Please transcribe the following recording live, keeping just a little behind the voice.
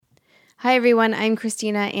Hi everyone, I'm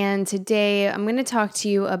Christina, and today I'm going to talk to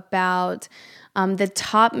you about the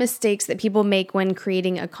top mistakes that people make when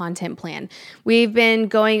creating a content plan. We've been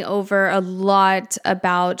going over a lot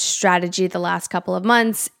about strategy the last couple of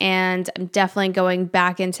months, and I'm definitely going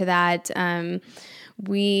back into that.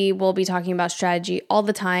 We will be talking about strategy all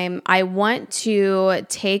the time. I want to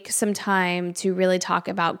take some time to really talk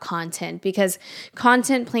about content because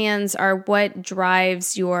content plans are what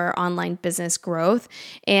drives your online business growth.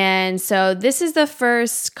 And so this is the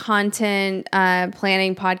first content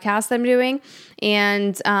planning podcast I'm doing.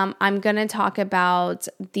 And I'm going to talk about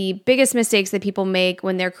the biggest mistakes that people make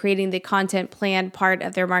when they're creating the content plan part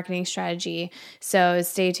of their marketing strategy. So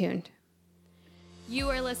stay tuned. You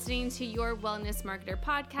are listening to Your Wellness Marketer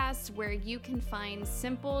podcast, where you can find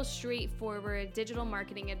simple, straightforward digital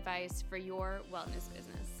marketing advice for your wellness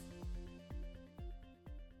business.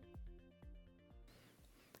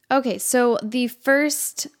 Okay, so the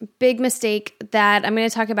first big mistake that I'm going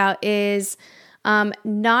to talk about is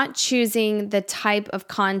not choosing the type of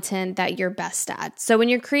content that you're best at. So when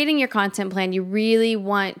you're creating your content plan, you really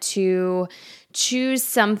want to choose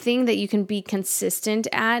something that you can be consistent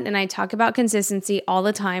at. And I talk about consistency all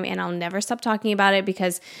the time, and I'll never stop talking about it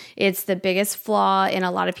because it's the biggest flaw in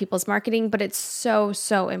a lot of people's marketing, but it's so,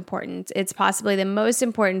 so important. It's possibly the most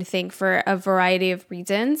important thing for a variety of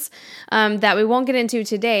reasons that we won't get into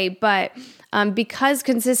today, but because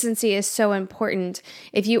consistency is so important,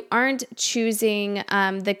 if you aren't choosing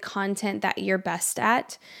the content that you're best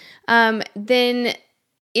at, then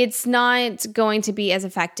it's not going to be as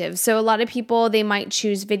effective. So a lot of people, they might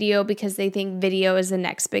choose video because they think video is the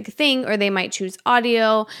next big thing, or they might choose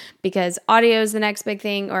audio because audio is the next big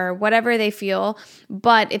thing, or whatever they feel.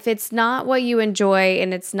 But if it's not what you enjoy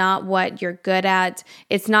and it's not what you're good at,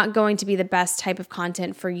 it's not going to be the best type of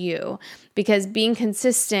content for you, because being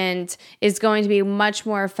consistent is going to be much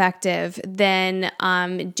more effective than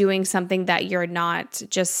doing something that you're not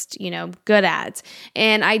just, good at.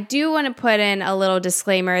 And I do want to put in a little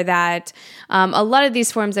disclaimer that a lot of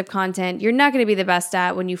these forms of content you're not going to be the best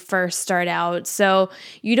at when you first start out. So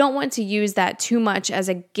you don't want to use that too much as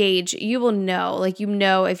a gauge. You will know,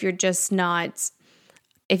 if you're just not,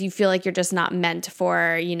 if you feel like you're just not meant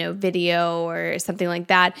for, video or something like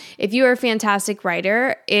that. If you are a fantastic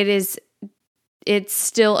writer, it's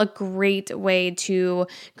still a great way to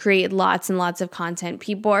create lots and lots of content.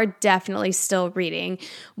 People are definitely still reading.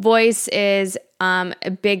 Voice is a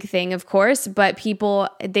big thing, of course, but people,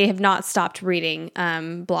 they have not stopped reading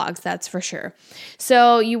blogs, that's for sure.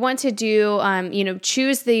 So you want to do,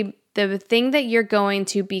 choose the thing that you're going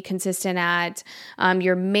to be consistent at,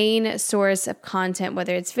 your main source of content,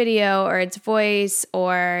 whether it's video or it's voice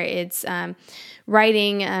or it's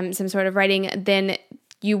writing, some sort of writing, then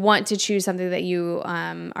you want to choose something that you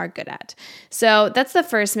are good at. So that's the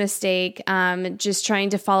first mistake, just trying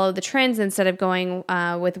to follow the trends instead of going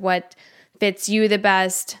with what fits you the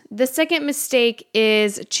best. The second mistake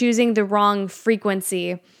is choosing the wrong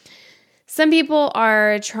frequency. Some people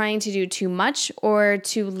are trying to do too much or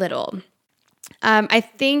too little. I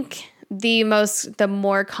think the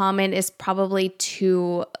more common is probably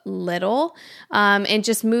too little, and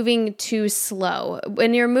just moving too slow.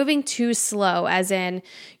 When you're moving too slow, as in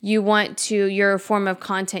your form of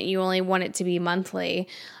content, you only want it to be monthly,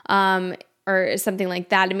 or something like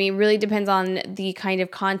that. I mean, it really depends on the kind of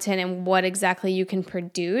content and what exactly you can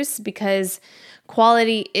produce, because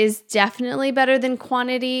quality is definitely better than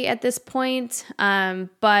quantity at this point.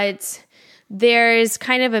 But there's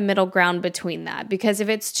kind of a middle ground between that, because if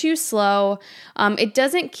it's too slow, it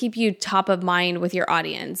doesn't keep you top of mind with your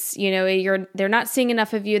audience. They're not seeing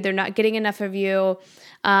enough of you. They're not getting enough of you.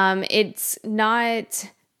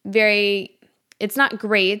 It's not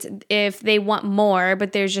great if they want more,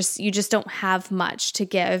 but you just don't have much to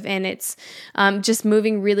give, and it's just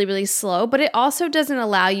moving really, really slow. But it also doesn't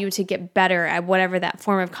allow you to get better at whatever that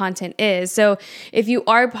form of content is. So if you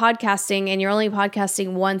are podcasting and you're only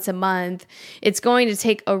podcasting once a month, it's going to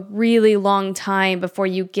take a really long time before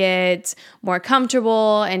you get more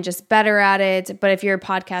comfortable and just better at it. But if you're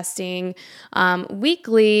podcasting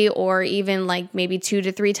weekly, or even like maybe 2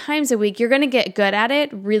 to 3 times a week, you're going to get good at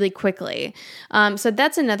it really quickly. So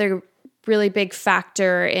that's another really big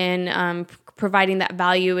factor in providing that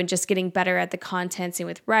value and just getting better at the content. Same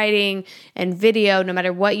with writing and video. No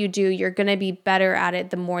matter what you do, you're going to be better at it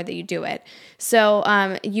the more that you do it. So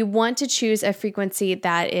you want to choose a frequency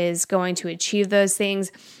that is going to achieve those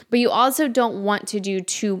things, but you also don't want to do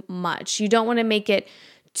too much. You don't want to make it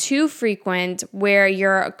too frequent where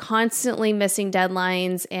you're constantly missing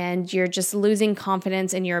deadlines and you're just losing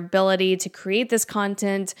confidence in your ability to create this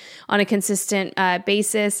content on a consistent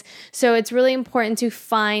basis. So it's really important to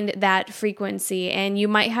find that frequency, and you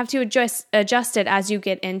might have to adjust it as you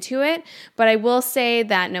get into it. But I will say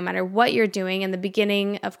that no matter what you're doing in the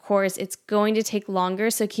beginning, of course, it's going to take longer.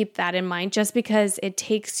 So keep that in mind. Just because it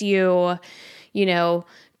takes you,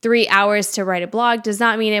 3 hours to write a blog does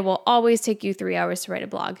not mean it will always take you 3 hours to write a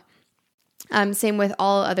blog. Same with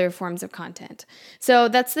all other forms of content. So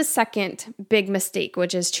that's the second big mistake,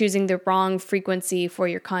 which is choosing the wrong frequency for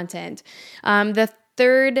your content. The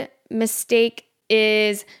third mistake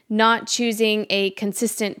is not choosing a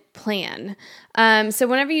consistent plan. So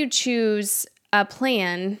whenever you choose a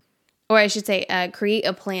plan, or I should say create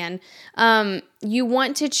a plan, you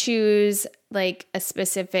want to choose like a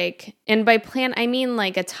specific, and by plan, I mean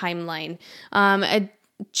like a timeline,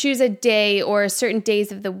 choose a day or certain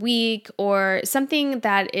days of the week or something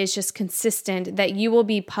that is just consistent that you will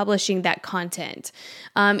be publishing that content.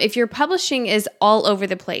 If your publishing is all over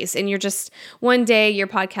the place and you're just one day your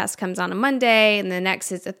podcast comes on a Monday and the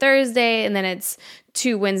next is a Thursday and then it's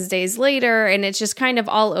 2 Wednesdays later and it's just kind of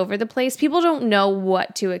all over the place, people don't know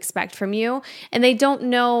what to expect from you and they don't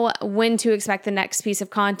know when to expect the next piece of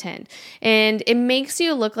content. And it makes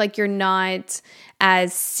you look like you're not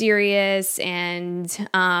as serious, and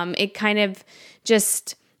it kind of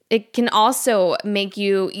just, it can also make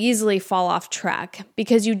you easily fall off track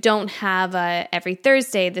because you don't have a every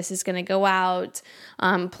Thursday this is going to go out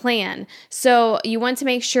plan. So you want to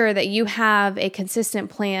make sure that you have a consistent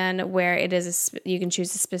plan where it is you can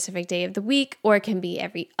choose a specific day of the week, or it can be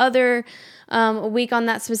every other week on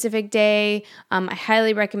that specific day. I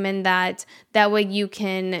highly recommend that. That way you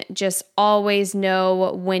can just always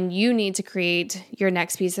know when you need to create your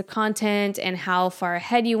next piece of content and how far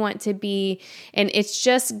ahead you want to be. And it's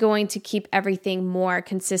just going to keep everything more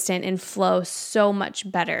consistent and flow so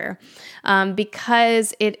much better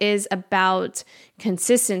because it is about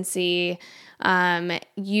consistency.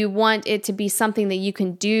 You want it to be something that you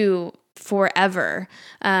can do forever.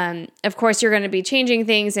 Of course, you're going to be changing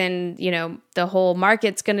things and, the whole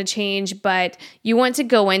market's going to change, but you want to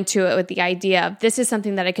go into it with the idea of this is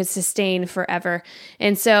something that I could sustain forever.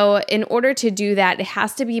 And so in order to do that, it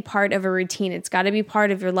has to be part of a routine. It's got to be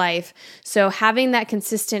part of your life. So having that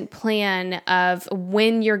consistent plan of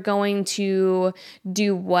when you're going to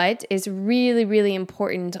do what is really, really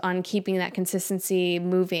important on keeping that consistency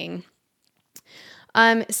moving.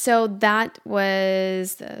 So that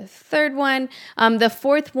was the third one. The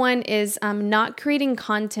fourth one is not creating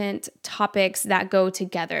content topics that go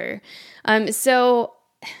together. So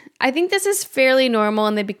I think this is fairly normal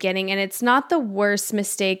in the beginning, and it's not the worst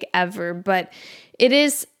mistake ever, but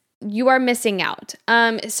you are missing out.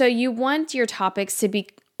 So you want your topics to be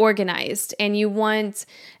organized and you want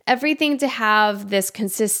everything to have this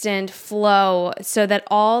consistent flow so that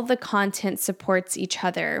all the content supports each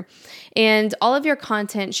other. And all of your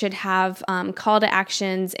content should have call to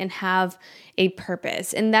actions and have a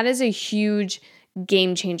purpose. And that is a huge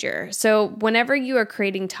game changer. So whenever you are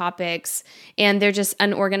creating topics and they're just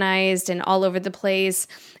unorganized and all over the place,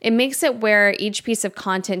 it makes it where each piece of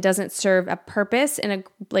content doesn't serve a purpose and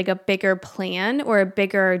a bigger plan or a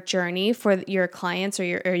bigger journey for your clients or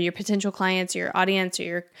your potential clients or your audience or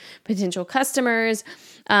your potential customers.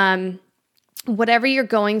 Whatever you're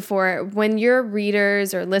going for, when your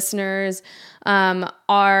readers or listeners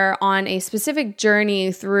are on a specific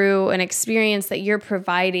journey through an experience that you're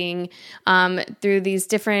providing through these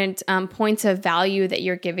different points of value that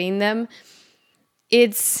you're giving them,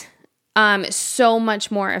 it's so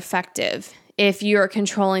much more effective if you're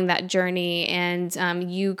controlling that journey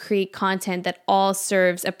and you create content that all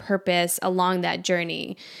serves a purpose along that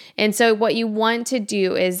journey. And so what you want to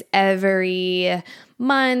do is every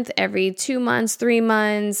month, every 2 months, 3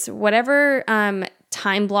 months, whatever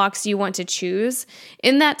time blocks you want to choose,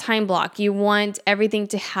 in that time block, you want everything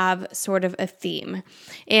to have sort of a theme.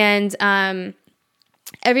 And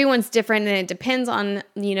everyone's different, and it depends on,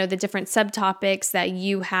 the different subtopics that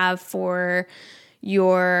you have for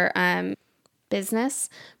your business.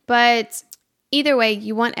 But either way,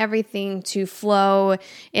 you want everything to flow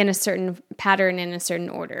in a certain pattern, in a certain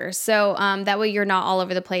order. So that way you're not all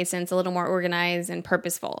over the place and it's a little more organized and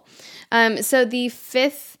purposeful. So the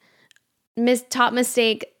fifth top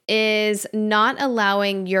mistake is not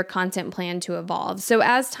allowing your content plan to evolve. So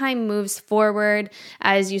as time moves forward,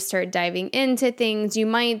 as you start diving into things, you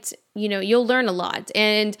might, you'll learn a lot,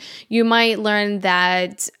 and you might learn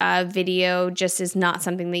that video just is not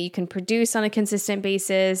something that you can produce on a consistent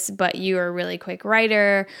basis, but you are a really quick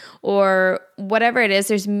writer or whatever it is.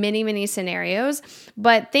 There's many, many scenarios,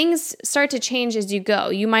 but things start to change as you go.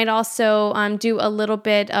 You might also do a little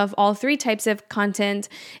bit of all three types of content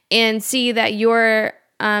and see that your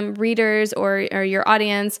readers or your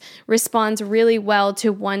audience responds really well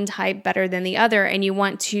to one type better than the other, and you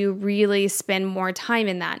want to really spend more time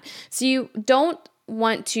in that. So you don't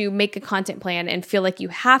want to make a content plan and feel like you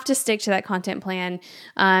have to stick to that content plan.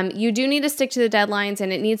 You do need to stick to the deadlines,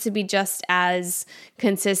 and it needs to be just as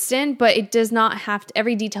consistent, but it does not have to,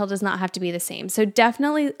 every detail does not have to be the same. So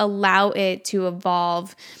definitely allow it to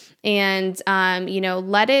evolve, and,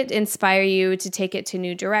 let it inspire you to take it to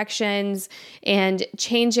new directions and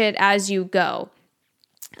change it as you go.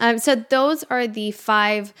 So those are the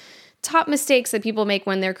 5 top mistakes that people make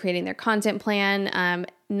when they're creating their content plan.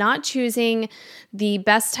 Not choosing the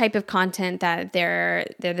best type of content that they're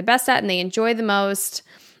the best at and they enjoy the most.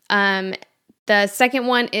 The second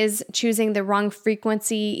one is choosing the wrong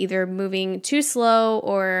frequency, either moving too slow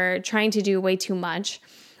or trying to do way too much.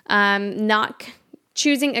 Not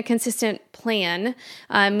choosing a consistent plan,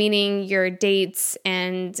 meaning your dates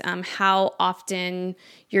and how often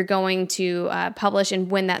you're going to publish and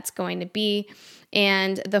when that's going to be.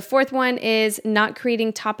 And the fourth one is not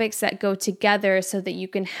creating topics that go together so that you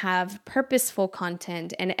can have purposeful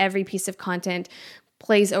content, and every piece of content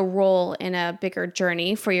plays a role in a bigger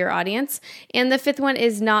journey for your audience. And the fifth one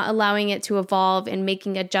is not allowing it to evolve and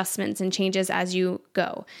making adjustments and changes as you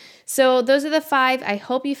go. So those are the 5. I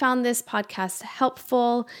hope you found this podcast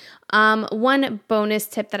helpful. One bonus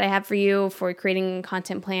tip that I have for you for creating a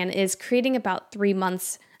content plan is creating about 3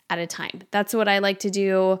 months at a time. That's what I like to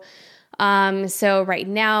do. So right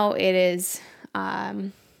now it is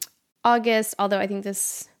August, although I think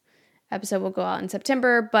this episode will go out in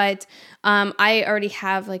September, but I already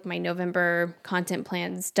have like my November content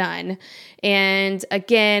plans done. And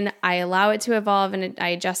again, I allow it to evolve and I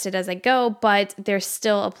adjust it as I go, but there's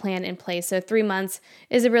still a plan in place. So 3 months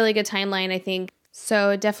is a really good timeline, I think.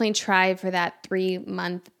 So definitely try for that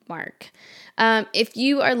 3-month mark. If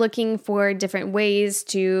you are looking for different ways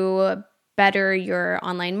to better your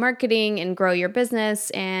online marketing and grow your business,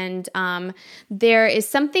 and there is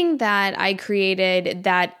something that I created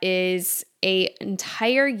that is an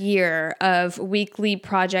entire year of weekly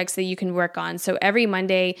projects that you can work on. So every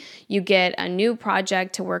Monday you get a new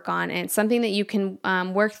project to work on, and it's something that you can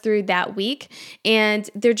work through that week. And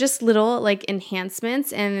they're just little like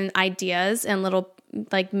enhancements and ideas and little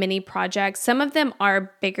like mini projects. Some of them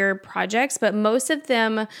are bigger projects, but most of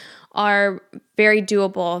them are very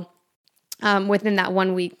doable within that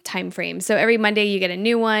 1 week time frame. So every Monday you get a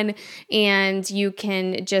new one, and you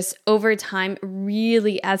can just over time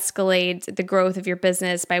really escalate the growth of your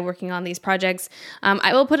business by working on these projects.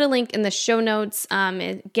 I will put a link in the show notes.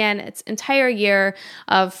 Again, it's entire year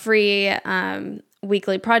of free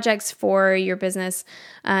weekly projects for your business.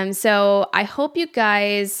 So I hope you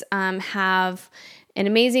guys have an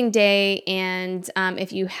amazing day. And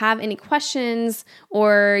if you have any questions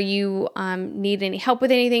or you need any help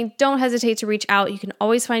with anything, don't hesitate to reach out. You can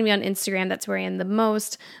always find me on Instagram. That's where I am the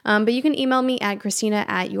most. But you can email me at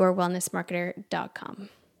Christina@yourwellnessmarketer.com.